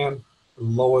can, the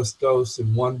lowest dose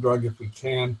in one drug if we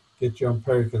can, get you on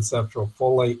periconceptual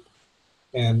folate,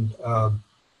 and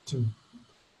to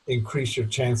increase your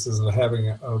chances of having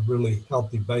a really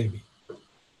healthy baby.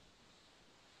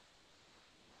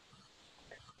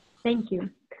 Thank you.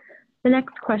 The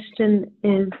next question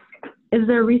is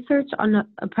there research on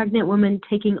a pregnant woman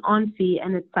taking Onfi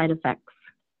and its side effects?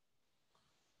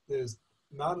 There's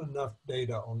not enough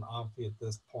data on Onfi at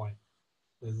this point.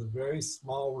 There's a very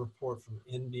small report from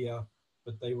India,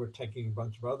 but they were taking a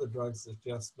bunch of other drugs that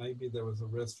suggest maybe there was a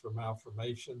risk for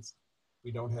malformations.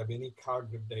 We don't have any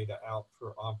cognitive data out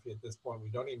for Onfi at this point. We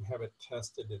don't even have it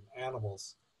tested in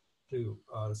animals to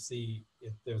see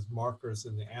if there's markers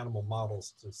in the animal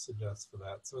models to suggest for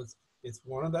that. So it's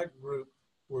one of that group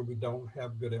where we don't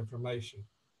have good information.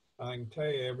 I can tell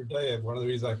you every day, one of the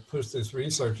reasons I push this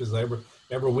research is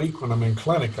every week when I'm in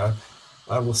clinic,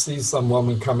 I will see some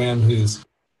woman come in who's,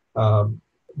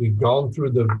 we've gone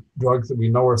through the drugs that we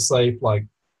know are safe, like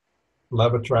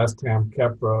levetiracetam,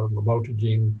 Keppra,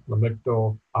 lamotrigine,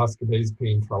 lamictal,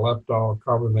 oscarbazepine, trileptal,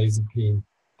 carbamazepine,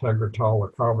 tegretol,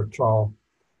 or carbatrol,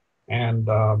 and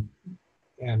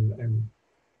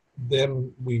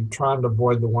then we try and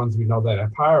avoid the ones we know that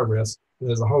have higher risk.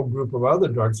 There's a whole group of other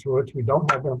drugs for which we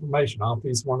don't have information. Alpha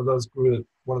is one of those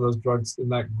drugs in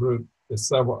that group. There's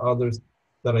several others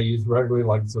that I use regularly,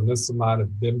 like zonisamide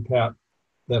and Vimpat,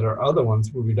 that are other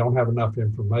ones where we don't have enough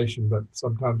information, but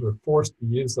sometimes we're forced to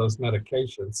use those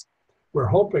medications. We're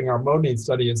hoping our MONEED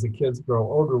study as the kids grow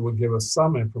older will give us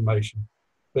some information,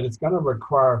 but it's going to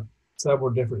require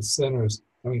several different studies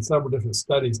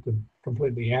to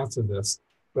completely answer this.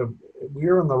 But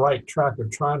we're on the right track of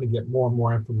trying to get more and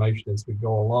more information as we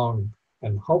go along,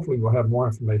 and hopefully we'll have more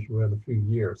information within a few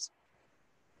years.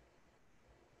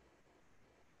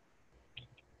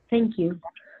 Thank you.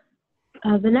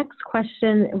 The next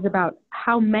question is about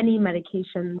how many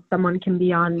medications someone can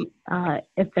be on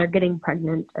if they're getting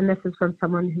pregnant, and this is from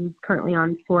someone who's currently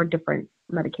on 4 different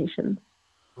medications.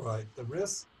 Right. The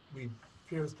risk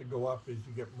appears to go up as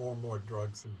you get more and more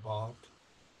drugs involved.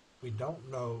 We don't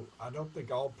know, I don't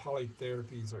think all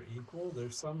polytherapies are equal.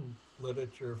 There's some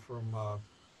literature from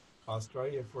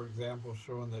Australia, for example,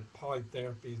 showing that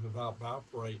polytherapies without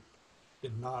valproate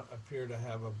did not appear to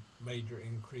have a major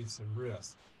increase in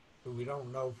risk. But we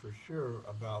don't know for sure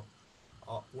about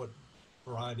what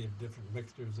variety of different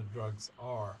mixtures of drugs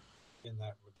are in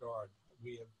that regard.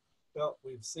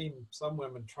 We've seen some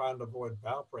women trying to avoid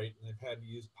valproate, and they've had to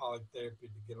use polytherapy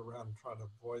to get around and try to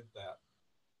avoid that.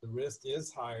 The risk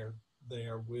is higher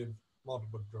there with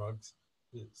multiple drugs.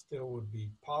 It still would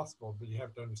be possible, but you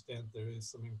have to understand there is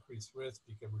some increased risk.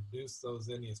 You can reduce those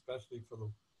especially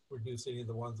reduce any of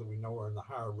the ones that we know are in the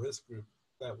higher risk group.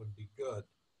 That would be good.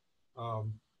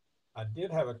 I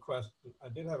did have an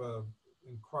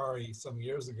inquiry some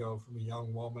years ago from a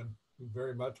young woman who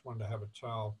very much wanted to have a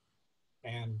child,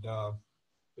 and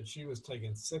but she was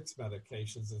taking 6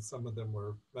 medications, and some of them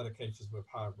were medications with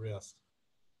high risk.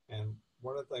 And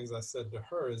one of the things I said to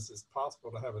her is it's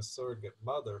possible to have a surrogate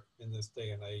mother in this day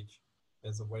and age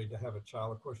as a way to have a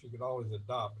child. Of course, you could always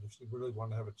adopt, but if you really want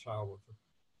to have a child with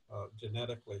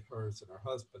genetically hers and her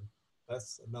husband,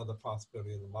 that's another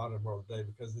possibility in the modern world today,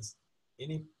 because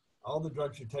all the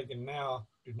drugs you're taking now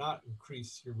do not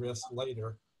increase your risk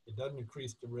later. It doesn't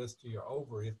increase the risk to your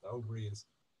ovary if the ovary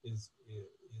is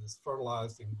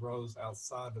fertilized and grows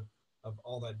outside of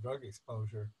all that drug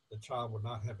exposure. The child will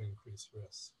not have increased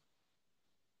risk.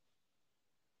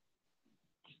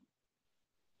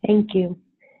 Thank you.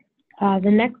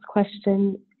 The next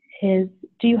question is,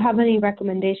 do you have any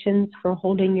recommendations for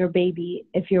holding your baby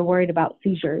if you're worried about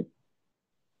seizures?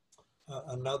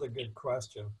 Another good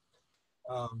question.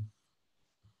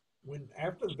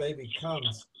 After the baby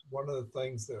comes, one of the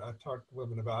things that I talk to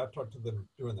women about, I talk to them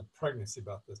during the pregnancy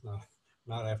about this,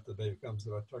 not after the baby comes,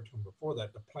 but I talk to them before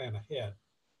that to plan ahead,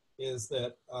 is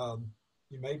that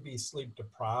you may be sleep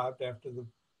deprived after the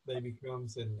baby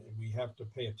comes, and we have to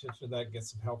pay attention to that, get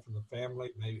some help from the family.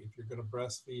 Maybe if you're going to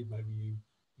breastfeed, maybe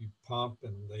you pump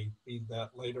and they feed that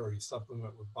later, or you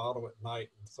supplement with bottle at night,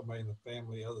 and somebody in the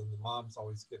family other than the mom's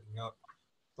always getting up.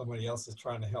 Somebody else is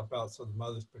trying to help out, so the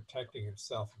mother's protecting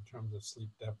herself in terms of sleep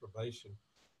deprivation.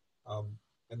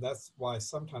 And that's why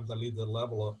sometimes I leave the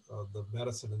level of the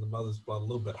medicine in the mother's blood a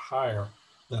little bit higher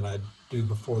than I do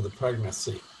before the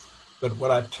pregnancy. But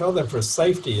what I tell them for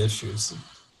safety issues,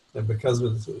 and because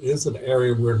it is an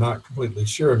area we're not completely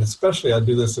sure, and especially I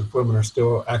do this if women are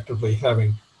still actively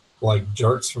having like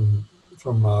jerks from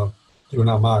juvenile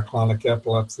myoclonic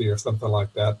epilepsy or something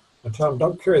like that, I tell them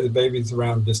don't carry the babies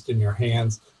around just in your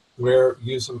hands.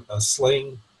 Use a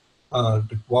sling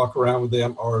to walk around with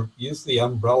them, or use the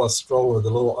umbrella stroller. The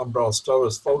little umbrella stroller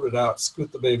is folded out,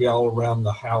 scoot the baby all around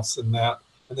the house in that,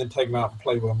 and then take them out and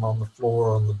play with them on the floor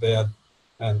or on the bed,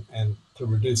 and to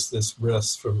reduce this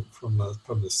risk from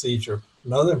the seizure.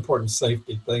 Another important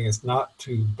safety thing is not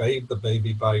to bathe the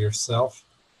baby by yourself.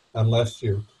 unless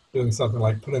you're doing something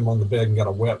like put them on the bed and got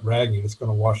a wet rag and you're just going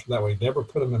to wash them that way. Never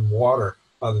put them in water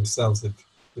by themselves. If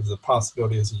the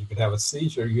possibility is that you could have a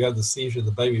seizure, you have the seizure,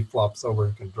 the baby flops over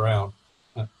and can drown.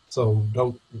 So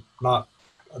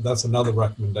that's another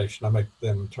recommendation I make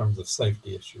them in terms of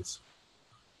safety issues.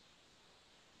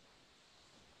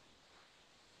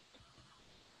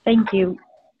 Thank you.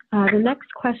 The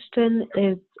next question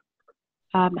is,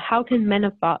 how can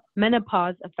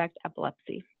menopause affect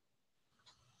epilepsy?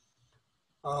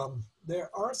 There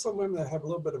are some women that have a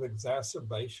little bit of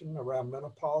exacerbation around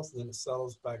menopause, and then it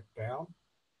settles back down.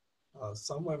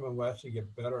 Some women will actually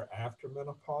get better after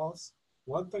menopause.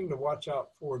 One thing to watch out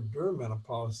for during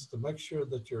menopause is to make sure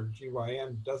that your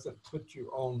GYN doesn't put you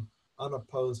on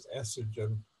unopposed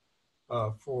estrogen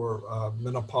for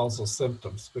menopausal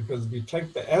symptoms. Because if you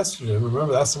take the estrogen,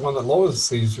 remember that's the one that lowers the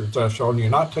seizure threshold, and you're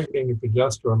not taking any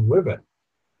progesterone with it,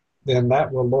 then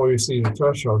that will lower your seizure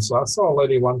threshold. So I saw a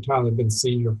lady one time that had been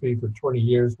seizure-free for 20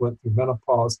 years, went through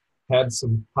menopause, had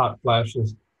some hot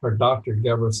flashes. Her doctor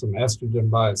gave her some estrogen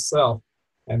by itself,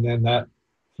 and then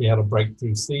she had a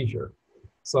breakthrough seizure.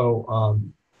 So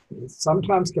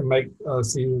sometimes can make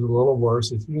seizures a little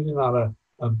worse. It's usually not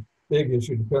a big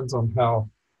issue. Depends on how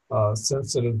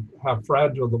sensitive, how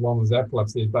fragile the woman's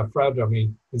epilepsy is. By fragile, I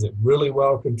mean, is it really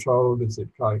well controlled? Is it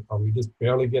like, are we just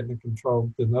barely getting it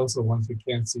controlled? Then those are the ones who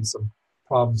can see some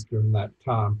problems during that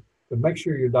time. But make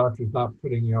sure your doctor is not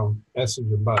putting you on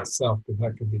estrogen by itself, because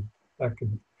that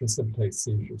could precipitate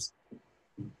seizures.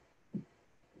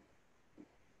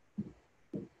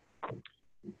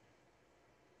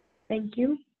 Thank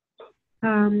you.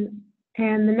 And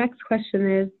the next question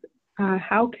is,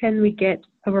 how can we get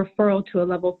a referral to a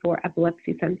level 4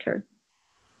 epilepsy center?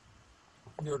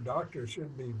 Your doctor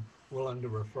should be willing to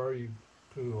refer you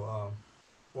to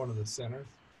one of the centers.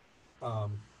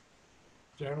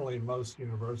 Generally, most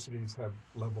universities have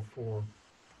level 4.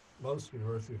 Most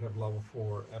universities have level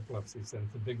 4 epilepsy centers.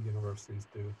 The big universities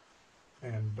do.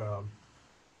 And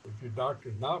if your doctor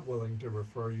is not willing to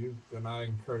refer you, then I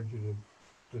encourage you to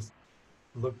just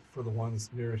look for the ones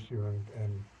nearest you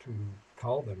and to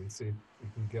call them and see if you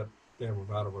can get there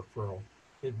without a referral.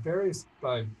 It varies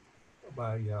by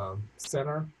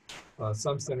center.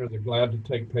 Some centers are glad to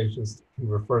take patients who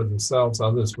refer themselves.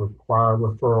 Others require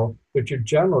referral. But your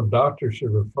general doctor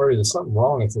should refer you. There's something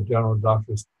wrong if the general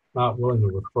doctor is not willing to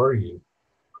refer you.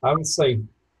 I would say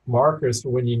markers for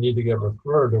when you need to get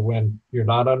referred are when you're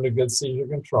not under good seizure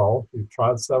control, you've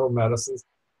tried several medicines,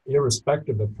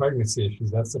 irrespective of pregnancy issues.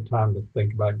 That's the time to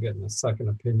think about getting a second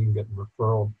opinion, getting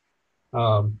referral.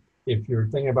 If you're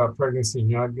thinking about pregnancy and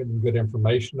you're not getting good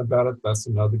information about it, that's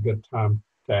another good time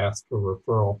to ask for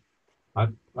referral.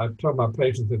 I've told my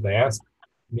patients if they ask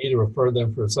me to refer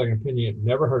them for a second opinion, it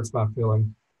never hurts my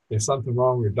feeling. There's something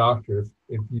wrong with your doctor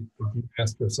if you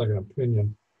ask for a second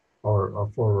opinion or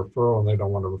for a referral and they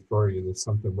don't want to refer you, there's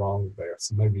something wrong there.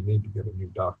 So maybe you need to get a new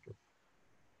doctor.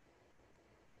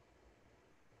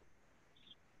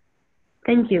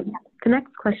 Thank you. The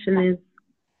next question is,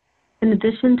 in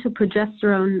addition to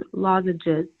progesterone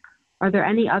lozenges, are there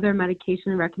any other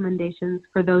medication recommendations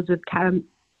for those with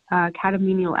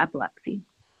catamenial epilepsy?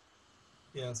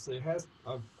 Yes,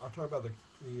 I'll talk about the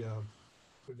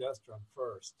progesterone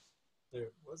first. There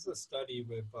was a study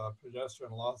with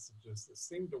progesterone lozenges that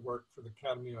seemed to work for the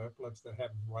catamenial epilepsy that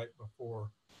happened right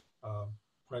before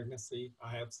pregnancy.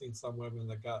 I have seen some women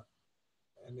that got,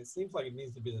 and it seems like it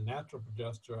needs to be the natural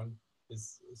progesterone.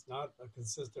 It's not a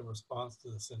consistent response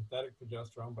to the synthetic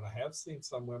progesterone, but I have seen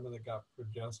some women that got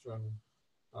progesterone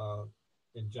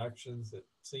injections that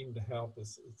seem to help.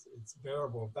 It's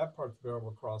variable. That part's variable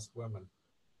across women.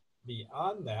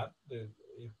 Beyond that,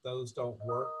 if those don't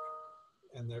work,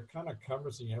 and they're kind of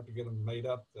cumbersome, you have to get them made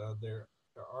up. There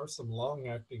are some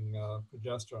long-acting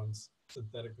progesterones,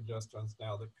 synthetic progesterones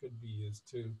now that could be used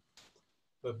too.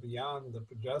 But beyond the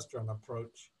progesterone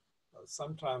approach,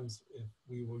 sometimes if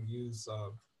we will use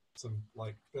some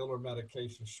like filler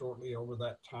medication shortly over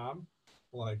that time,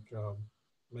 like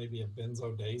maybe a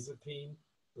benzodiazepine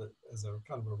as a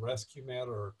kind of a rescue med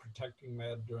or a protecting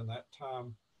med during that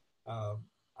time.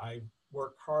 I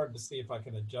work hard to see if I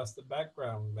can adjust the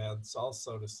background meds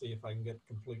also to see if I can get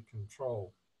complete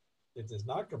control. If there's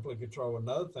not complete control,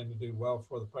 another thing to do well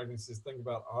for the pregnancy is think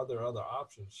about, are there other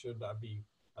options? Should I be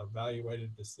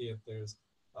evaluated to see if there's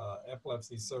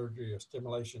epilepsy surgery or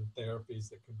stimulation therapies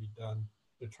that could be done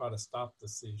to try to stop the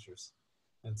seizures?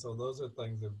 And so those are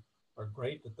things that are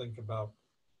great to think about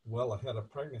well ahead of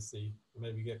pregnancy,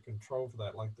 maybe get control for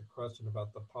that. Like the question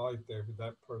about the polytherapy,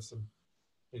 that person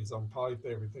is on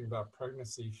polytherapy, think about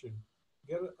pregnancy, should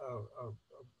get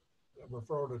a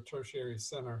referral to a tertiary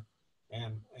center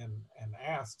and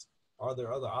asked, are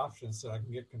there other options so I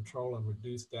can get control and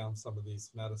reduce down some of these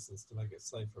medicines to make it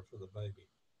safer for the baby?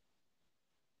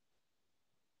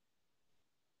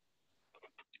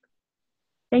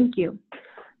 Thank you.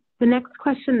 The next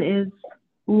question is,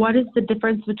 what is the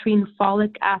difference between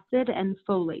folic acid and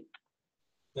folate?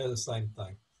 They're the same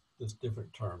thing, just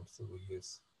different terms that we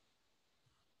use.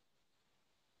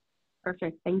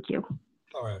 Perfect, thank you.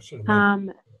 Sorry, I should have made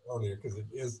it earlier because it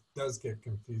does get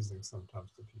confusing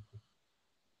sometimes to people.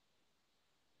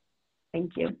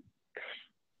 Thank you.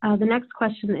 The next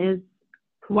question is,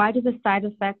 why do the side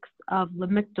effects of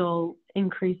Lamictal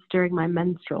increase during my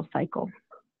menstrual cycle?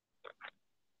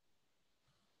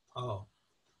 Oh,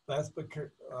 that's because,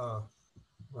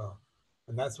 well,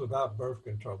 and that's without birth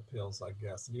control pills, I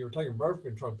guess. If you were taking birth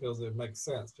control pills, it makes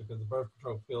sense because the birth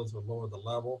control pills would lower the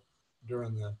level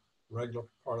during the regular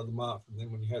part of the month. And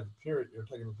then when you have the period, you're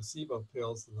taking the placebo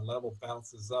pills and the level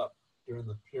bounces up during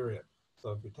the period.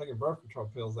 So if you're taking birth control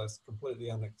pills, that's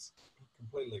completely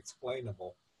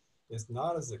explainable. It's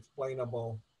not as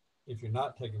explainable if you're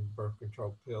not taking birth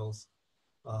control pills.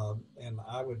 And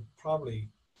I would probably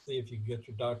see if you get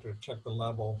your doctor to check the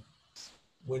level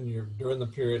when you're during the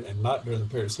period and not during the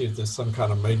period, see if there's some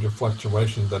kind of major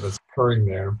fluctuation that is occurring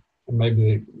there. And maybe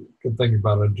you could think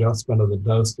about adjustment of the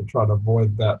dose to try to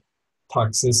avoid that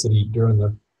toxicity during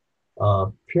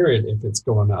the period if it's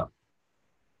going up.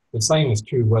 The same is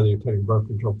true whether you're taking birth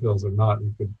control pills or not.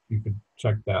 You could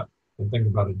check that and think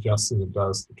about adjusting the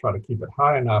dose to try to keep it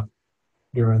high enough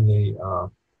during the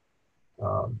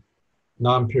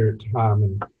non-period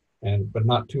time but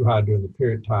not too high during the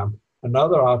period time.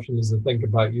 Another option is to think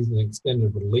about using an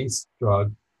extended release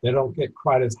drug. They don't get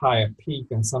quite as high a peak,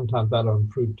 and sometimes that'll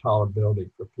improve tolerability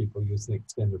for people using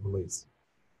extended release.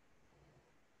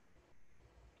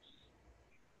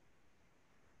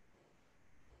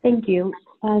 Thank you.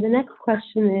 The next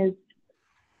question is,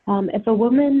 if a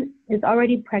woman is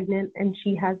already pregnant and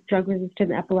she has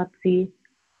drug-resistant epilepsy,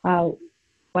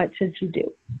 what should she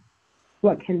do?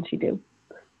 What can she do?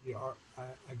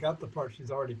 I got the part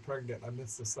she's already pregnant. I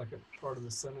missed the second part of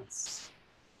the sentence.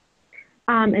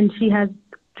 And she has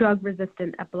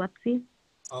drug-resistant epilepsy.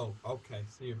 Oh, okay.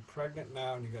 So you're pregnant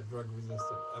now and you got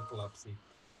drug-resistant epilepsy.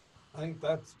 I think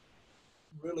that's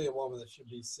really a woman that should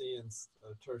be seeing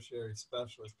a tertiary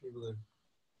specialist, people that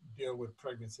deal with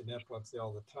pregnancy and epilepsy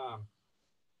all the time.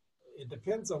 It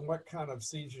depends on what kind of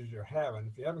seizures you're having.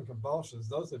 If you're having convulsions,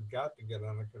 those have got to get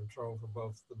under control for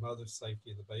both the mother's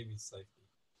safety and the baby's safety.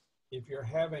 If you're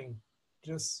having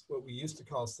just what we used to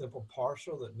call simple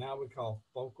partial, that now we call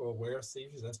focal aware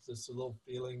seizures, that's just little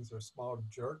feelings or small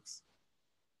jerks,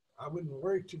 I wouldn't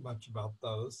worry too much about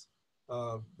those.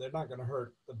 They're not going to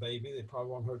hurt the baby. They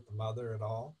probably won't hurt the mother at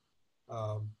all.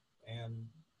 And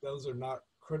those are not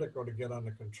critical to get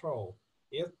under control.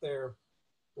 If they're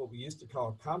what we used to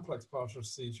call complex partial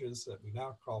seizures that we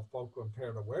now call focal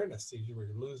impaired awareness seizure, where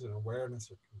you're losing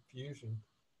awareness or confusion,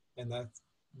 and that's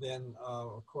then,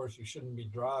 of course, you shouldn't be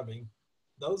driving.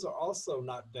 Those are also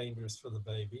not dangerous for the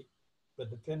baby, but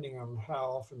depending on how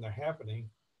often they're happening,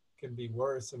 can be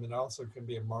worrisome, and also can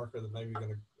be a marker that maybe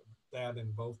that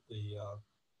in both the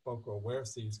focal aware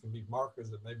seizures can be markers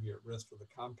that may be at risk for the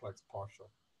complex partial.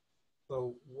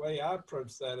 So the way I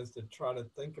approach that is to try to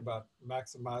think about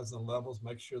maximizing the levels,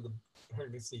 make sure the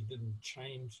pregnancy didn't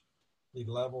change the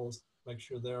levels, make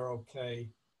sure they're okay,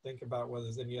 think about whether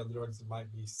there's any other drugs that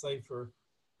might be safer.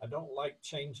 I don't like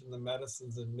changing the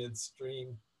medicines in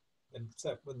midstream,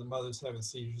 except when the mother's having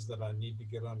seizures that I need to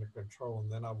get under control,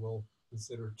 and then I will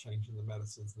consider changing the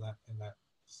medicines in that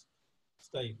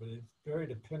state. But it's very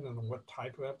dependent on what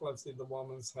type of epilepsy the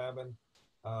woman's having,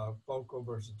 focal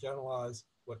versus generalized,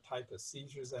 what type of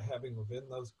seizures they're having within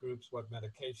those groups, what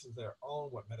medications they're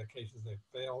on, what medications they've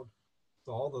failed.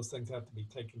 So all those things have to be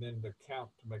taken into account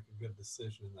to make a good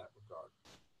decision in that regard.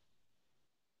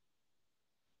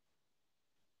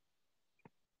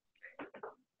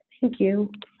 Thank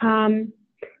you. I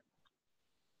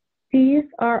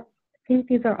think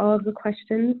these are all of the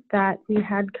questions that we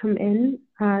had come in.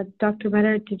 Dr.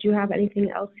 Meador, did you have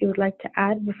anything else you would like to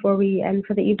add before we end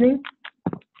for the evening?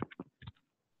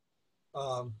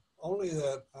 Only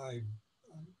that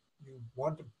you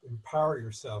want to empower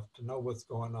yourself to know what's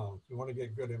going on. You want to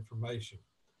get good information.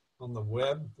 On the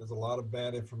web, there's a lot of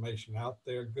bad information out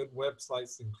there. Good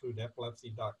websites include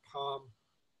epilepsy.com,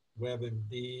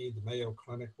 WebMD, the Mayo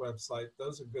Clinic website.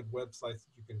 Those are good websites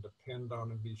that you can depend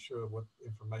on and be sure what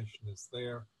information is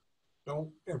there.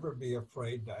 Don't ever be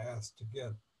afraid to ask to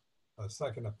get a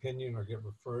second opinion or get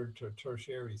referred to a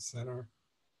tertiary center.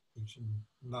 You should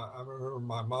not. I remember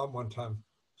my mom one time,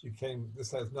 she came,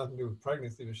 this has nothing to do with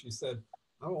pregnancy, but she said,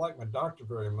 I don't like my doctor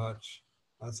very much.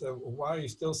 I said, well, why are you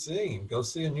still seeing him? Go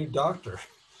see a new doctor.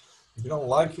 If you don't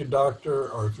like your doctor,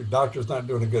 or if your doctor's not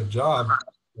doing a good job,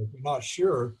 or if you're not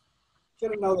sure,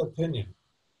 get another opinion,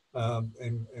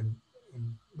 and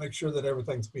make sure that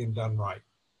everything's being done right.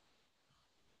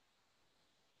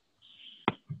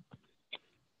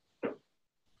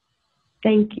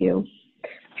 Thank you.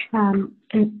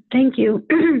 And thank you,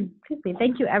 excuse me,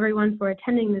 thank you everyone for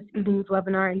attending this evening's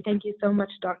webinar, and thank you so much,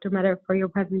 Dr. Meador, for your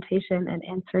presentation and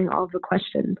answering all of the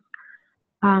questions.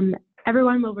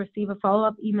 Everyone will receive a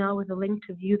follow-up email with a link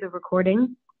to view the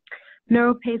recording.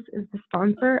 NeuroPace is the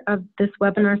sponsor of this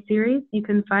webinar series. You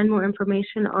can find more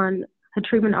information on a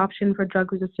treatment option for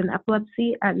drug-resistant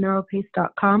epilepsy at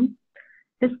neuropace.com.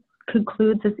 This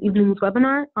concludes this evening's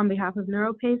webinar. On behalf of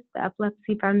NeuroPace, the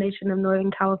Epilepsy Foundation of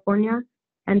Northern California,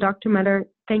 and Dr. Meador,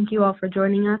 thank you all for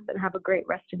joining us, and have a great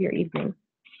rest of your evening.